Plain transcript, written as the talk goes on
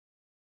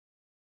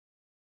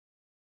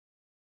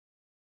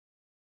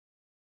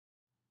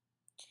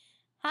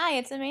Hi,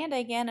 it's Amanda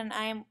again, and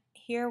I'm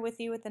here with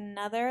you with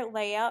another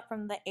layout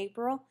from the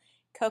April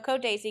Cocoa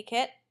Daisy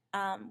Kit,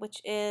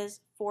 which is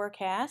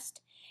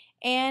Forecast.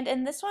 And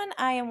in this one,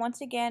 I am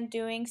once again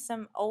doing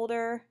some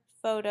older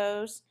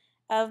photos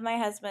of my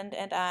husband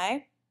and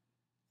I.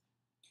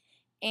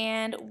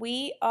 And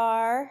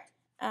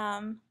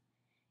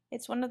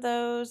it's one of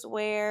those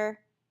where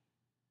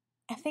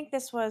I think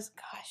this was,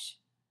 gosh,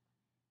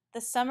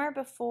 the summer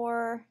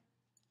before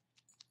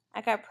I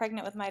got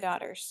pregnant with my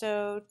daughter,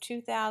 so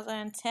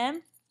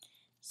 2010.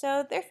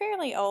 So they're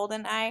fairly old,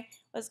 and I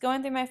was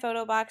going through my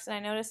photo box and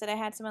I noticed that I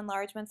had some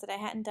enlargements that I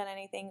hadn't done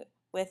anything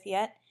with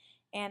yet.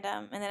 And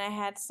then I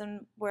had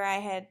some where I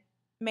had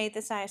made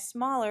the size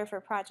smaller for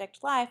Project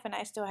Life, and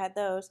I still had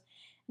those.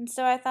 And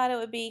so I thought it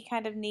would be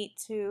kind of neat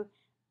to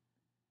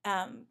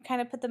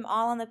kind of put them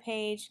all on the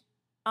page,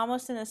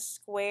 almost in a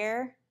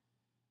square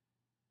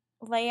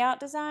layout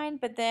design,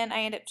 but then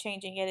I end up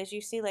changing it, as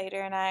you see later,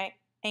 and I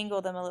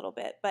angle them a little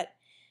bit. But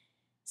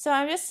so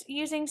I'm just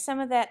using some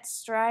of that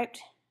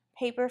striped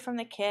paper from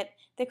the kit.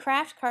 The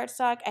craft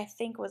cardstock I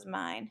think was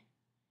mine.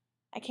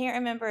 I can't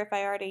remember if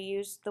I already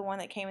used the one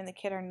that came in the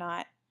kit or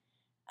not.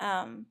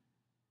 Um,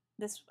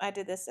 I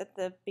did this at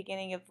the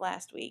beginning of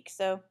last week.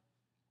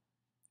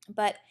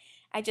 But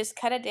I just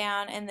cut it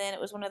down, and then it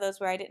was one of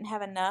those where I didn't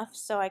have enough,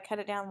 so I cut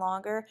it down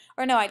longer.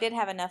 Or no, I did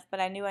have enough, but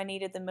I knew I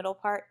needed the middle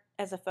part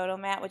as a photo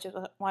mat, which is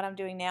what I'm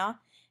doing now.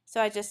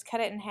 So I just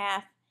cut it in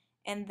half,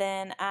 and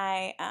then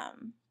I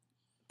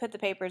put the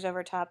papers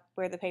over top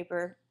where the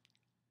paper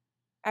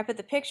I put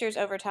the pictures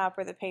over top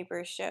where the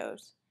paper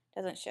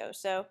doesn't show.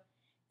 So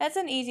that's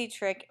an easy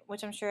trick,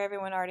 which I'm sure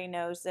everyone already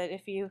knows, that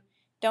if you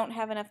don't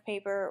have enough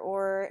paper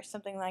or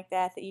something like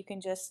that, that you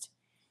can just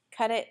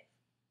cut it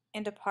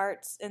into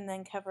parts and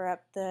then cover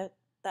up the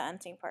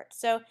unseen parts.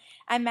 So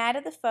I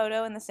matted the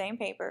photo in the same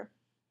paper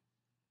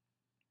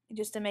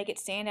just to make it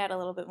stand out a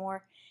little bit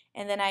more.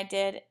 And then I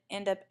did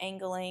end up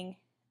angling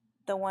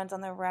the ones on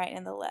the right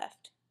and the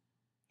left.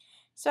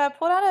 So I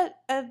pulled out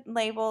a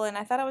label, and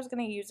I thought I was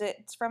going to use it.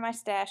 It's from my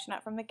stash,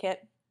 not from the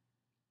kit,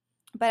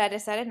 but I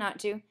decided not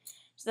to.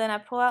 So then I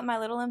pull out my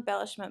little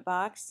embellishment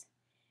box,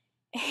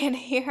 and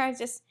here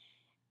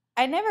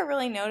I never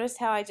really noticed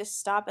how I just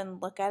stop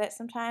and look at it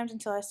sometimes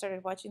until I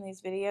started watching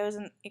these videos,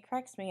 and it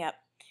cracks me up.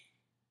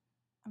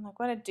 I'm like,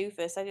 what a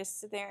doofus. I just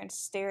sit there and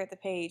stare at the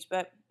page,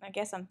 but I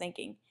guess I'm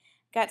thinking.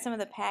 Got some of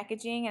the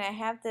packaging, and I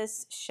have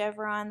this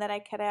chevron that I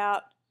cut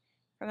out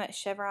from that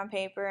chevron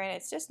paper, and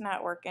it's just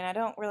not working. I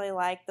don't really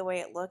like the way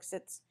it looks.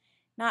 It's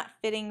not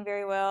fitting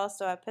very well,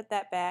 so I put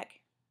that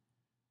back.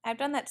 I've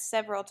done that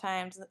several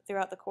times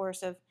throughout the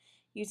course of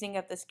using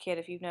up this kit.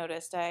 If you've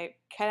noticed, I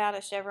cut out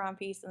a chevron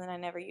piece and then I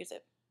never use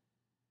it,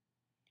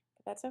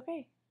 but that's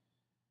okay.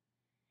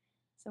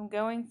 So I'm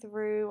going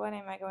through, what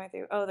am I going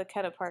through? Oh, the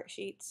cut apart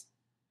sheets.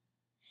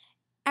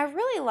 I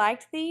really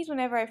liked these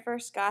whenever I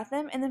first got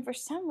them, and then for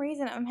some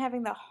reason I'm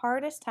having the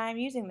hardest time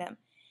using them.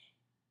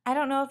 I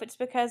don't know if it's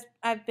because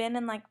I've been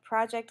in like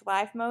Project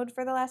Life mode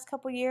for the last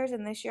couple years,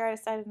 and this year I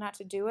decided not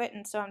to do it,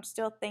 and so I'm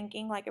still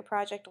thinking like a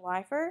Project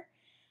Lifer,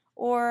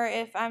 or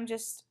if I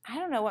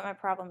don't know what my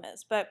problem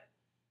is, but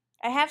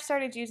I have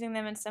started using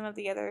them in some of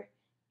the other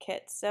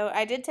kits. So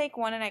I did take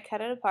one and I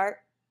cut it apart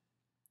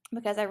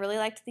because I really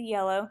liked the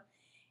yellow,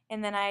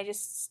 and then I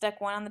just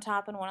stuck one on the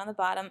top and one on the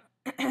bottom.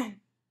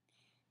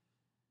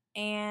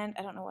 And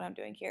I don't know what I'm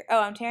doing here. Oh,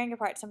 I'm tearing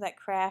apart some of that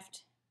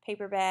craft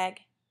paper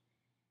bag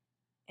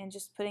and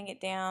just putting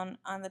it down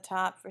on the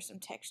top for some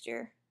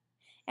texture.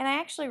 And I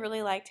actually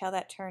really liked how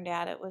that turned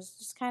out. It was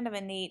just kind of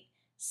a neat,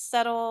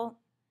 subtle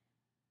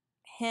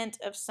hint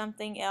of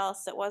something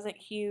else that wasn't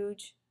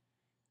huge,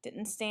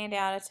 didn't stand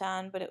out a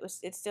ton, but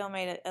it still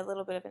made a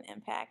little bit of an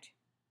impact.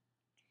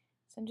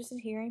 So I'm just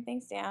adhering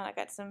things down. I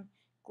got some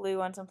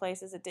glue on some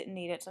places that didn't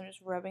need it, so I'm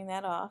just rubbing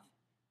that off,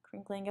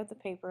 crinkling up the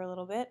paper a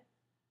little bit.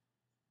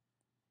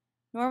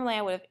 Normally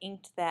I would have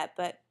inked that,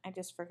 but I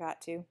just forgot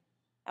to.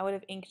 I would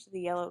have inked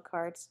the yellow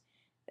cards,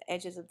 the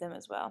edges of them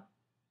as well.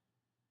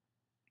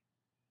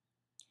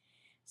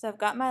 So I've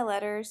got my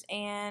letters,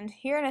 and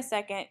here in a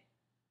second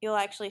you'll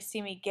actually see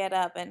me get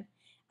up, and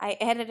I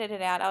edited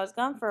it out. I was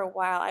gone for a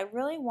while. I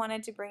really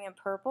wanted to bring in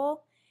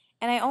purple,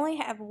 and I only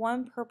have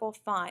one purple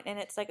font, and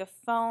it's like a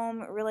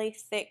foam, really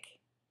thick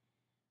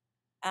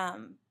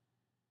font,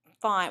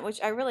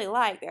 which I really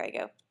like. There I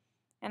go.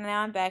 And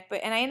now I'm back,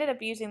 and I ended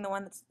up using the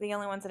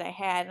only ones that I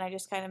had, and I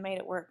just kind of made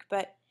it work.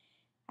 But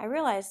I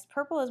realized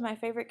purple is my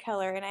favorite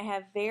color, and I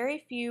have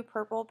very few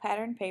purple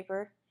patterned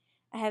paper.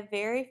 I have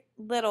very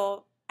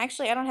little,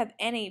 actually I don't have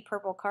any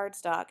purple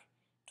cardstock,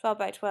 12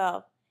 by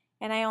 12,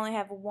 and I only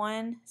have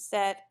one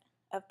set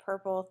of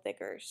purple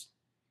thickers.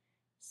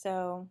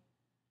 So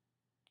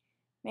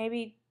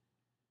maybe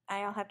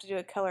I'll have to do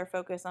a color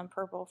focus on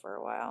purple for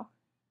a while.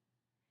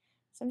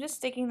 So I'm just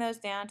sticking those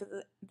down to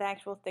the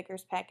actual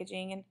thickers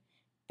packaging and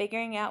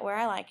figuring out where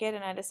I like it,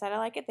 and I decide I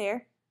like it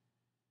there.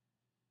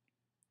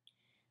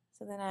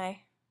 So then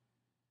I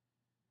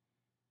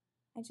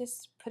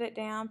just put it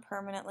down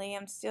permanently.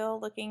 I'm still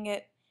looking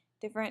at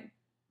different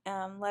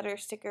letter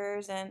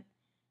stickers and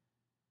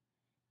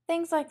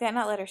Things like that,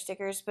 not letter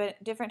stickers,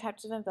 but different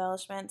types of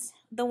embellishments.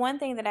 The one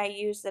thing that I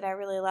used that I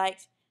really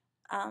liked,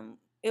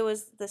 it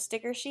was the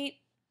sticker sheet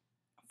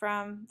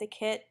from the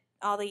kit,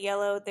 all the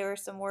yellow, there were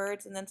some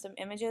words and then some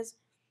images.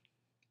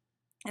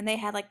 And they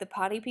had like the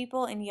potty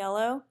people in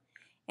yellow.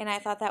 And I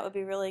thought that would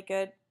be a really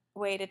good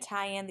way to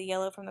tie in the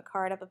yellow from the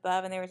card up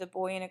above. And there was a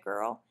boy and a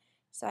girl.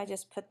 So I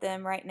just put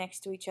them right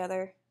next to each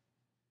other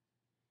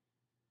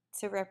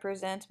to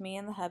represent me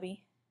and the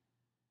hubby.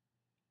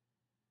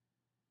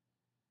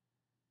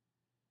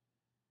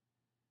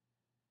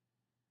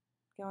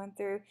 Going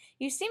through.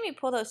 You see me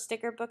pull those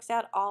sticker books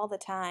out all the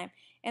time.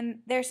 And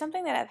there's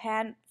something that I've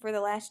had for the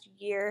last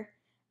year.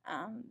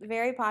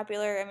 Very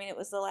popular. I mean, it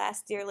was the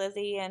last Dear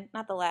Lizzie, and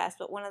not the last,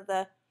 but one of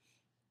the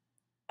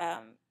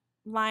um,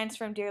 lines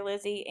from Dear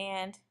Lizzie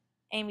and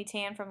Amy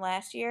Tan from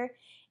last year.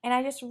 And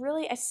I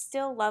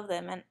still love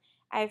them, and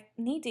I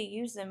need to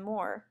use them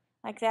more.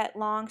 Like that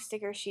long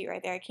sticker sheet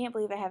right there. I can't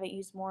believe I haven't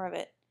used more of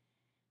it.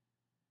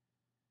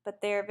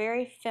 But they're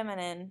very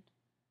feminine,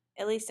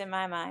 at least in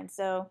my mind.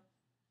 So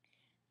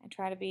I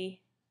try to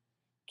be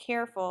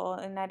careful,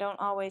 and I don't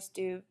always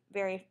do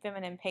very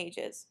feminine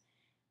pages.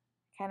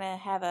 Kind of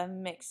have a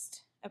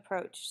mixed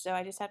approach. So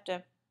I just have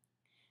to,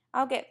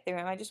 I'll get through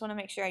them. I just want to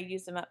make sure I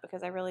use them up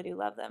because I really do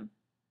love them.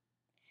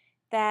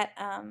 That,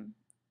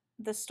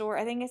 the story,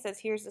 I think it says,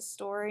 here's the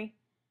story,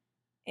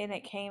 and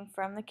it came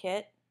from the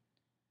kit.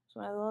 It's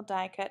one of the little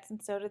die cuts,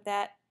 and so did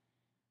that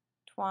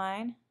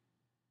twine.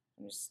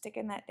 I'm just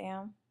sticking that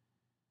down.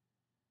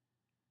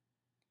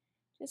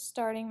 Just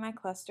starting my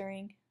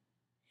clustering.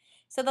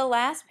 So the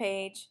last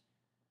page,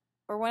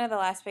 or one of the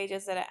last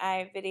pages that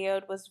I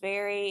videoed was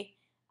very,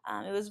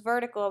 it was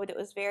vertical, but it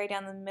was very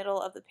down the middle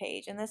of the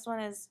page. And this one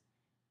is,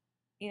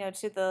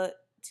 to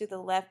the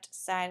left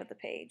side of the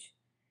page.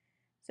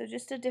 So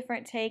just a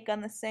different take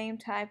on the same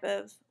type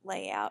of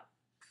layout.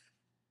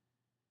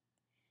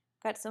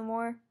 Got some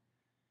more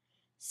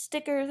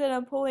stickers that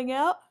I'm pulling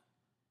out.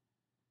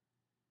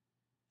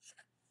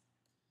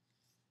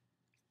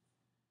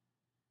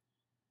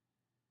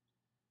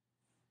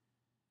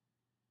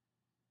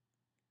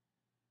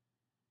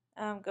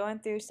 Going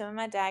through some of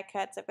my die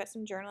cuts. I've got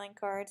some journaling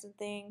cards and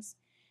things.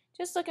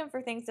 Just looking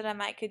for things that I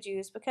might could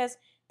use, because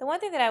the one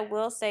thing that I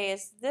will say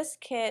is this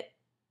kit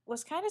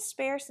was kind of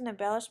sparse in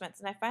embellishments,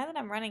 and I find that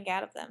I'm running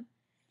out of them.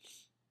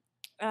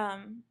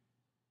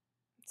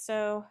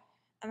 So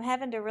I'm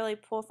having to really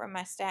pull from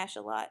my stash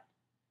a lot.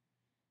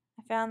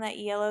 I found that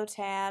yellow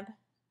tab.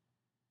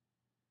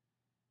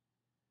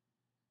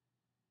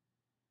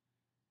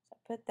 So I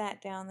put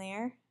that down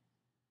there.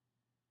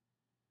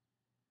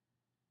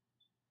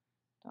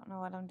 Don't know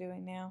what I'm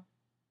doing now.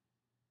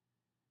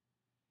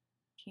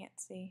 Can't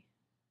see.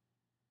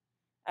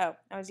 Oh,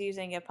 I was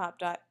using a pop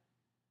dot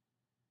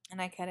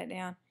and I cut it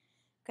down.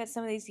 Got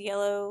some of these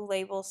yellow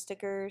label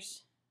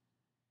stickers.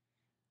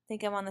 I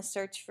think I'm on the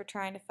search for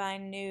trying to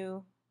find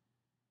new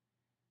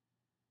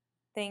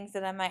things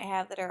that I might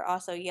have that are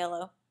also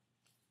yellow.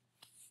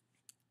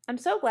 I'm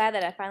so glad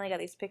that I finally got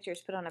these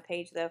pictures put on a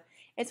page, though.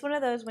 It's one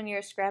of those when you're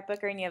a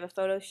scrapbooker and you have a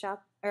photo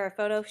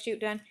shoot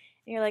done,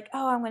 and you're like,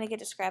 oh, I'm going to get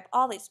to scrap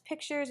all these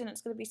pictures and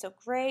it's going to be so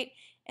great.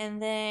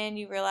 And then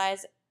you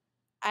realize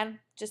I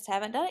just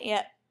haven't done it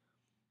yet.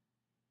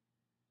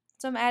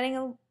 So I'm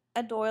adding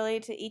a doily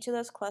to each of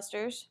those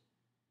clusters.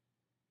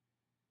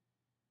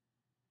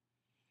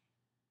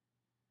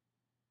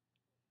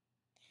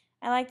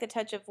 I like the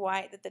touch of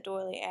white that the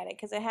doily added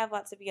because I have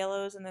lots of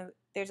yellows and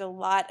there's a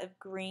lot of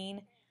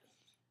green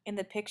in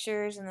the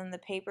pictures, and then the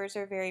papers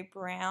are very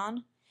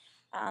brown.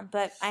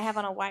 But I have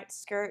on a white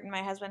skirt and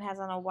my husband has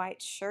on a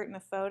white shirt in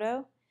the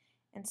photo.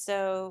 And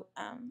so,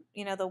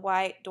 the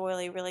white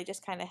doily really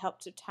just kind of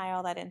helped to tie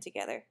all that in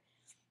together.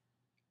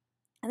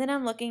 And then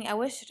I'm looking, I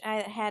wish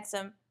I had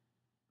some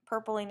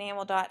purple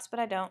enamel dots, but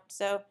I don't.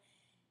 So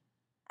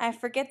I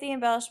forget the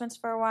embellishments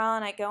for a while,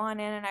 and I go on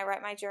in and I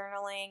write my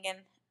journaling, and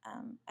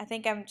I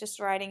think I'm just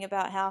writing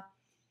about how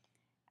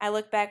I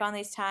look back on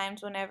these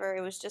times whenever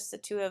it was just the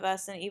two of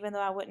us, and even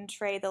though I wouldn't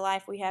trade the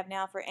life we have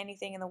now for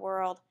anything in the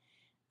world,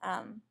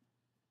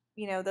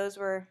 those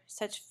were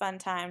such fun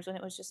times when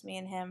it was just me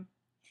and him.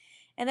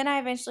 And then I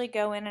eventually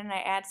go in and I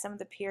add some of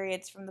the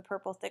periods from the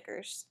purple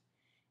thickers,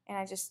 and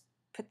I just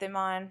put them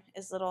on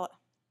as little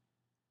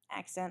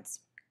accents.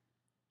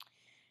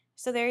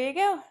 So there you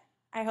go.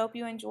 I hope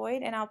you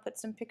enjoyed, and I'll put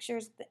some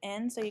pictures at the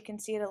end so you can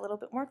see it a little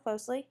bit more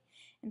closely.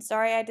 And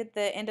sorry I did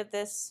the end of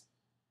this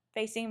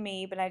facing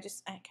me, but I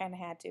kind of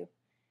had to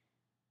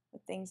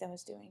with things I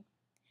was doing.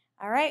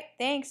 All right,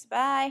 thanks.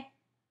 Bye.